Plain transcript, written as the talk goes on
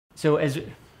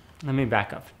Let me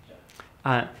back up.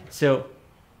 So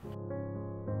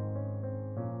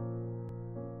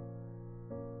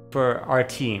for our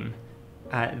team,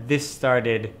 this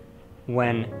started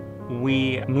when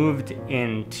we moved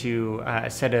into a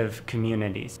set of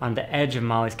communities on the edge of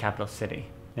Mali's capital city.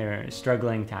 They were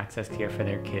struggling to access care for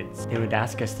their kids. They would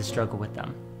ask us to struggle with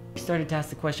them. We started to ask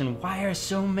the question, why are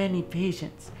so many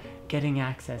patients getting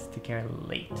access to care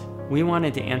late? We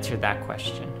wanted to answer that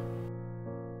question.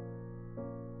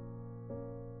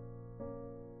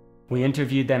 We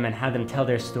interviewed them and had them tell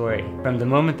their story from the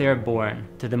moment they were born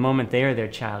to the moment they or their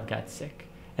child got sick.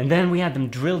 And then we had them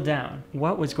drill down.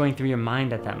 What was going through your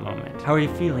mind at that moment? How are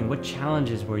you feeling? What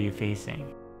challenges were you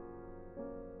facing?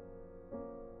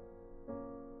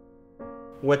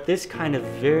 What this kind of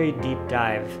very deep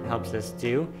dive helps us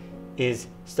do is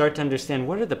start to understand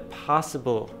what are the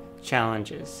possible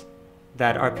challenges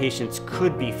that our patients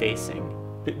could be facing.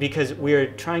 Because we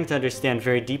are trying to understand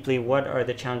very deeply what are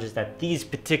the challenges that these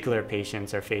particular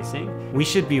patients are facing. We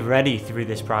should be ready through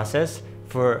this process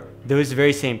for those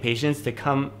very same patients to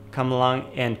come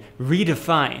along and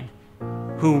redefine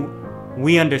who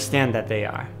we understand that they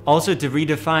are. Also to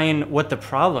redefine what the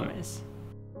problem is.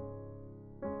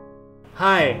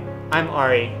 Hi, I'm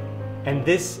Ari, and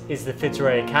this is the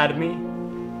Fitzroy Academy.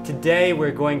 Today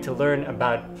we're going to learn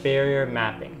about barrier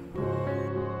mapping.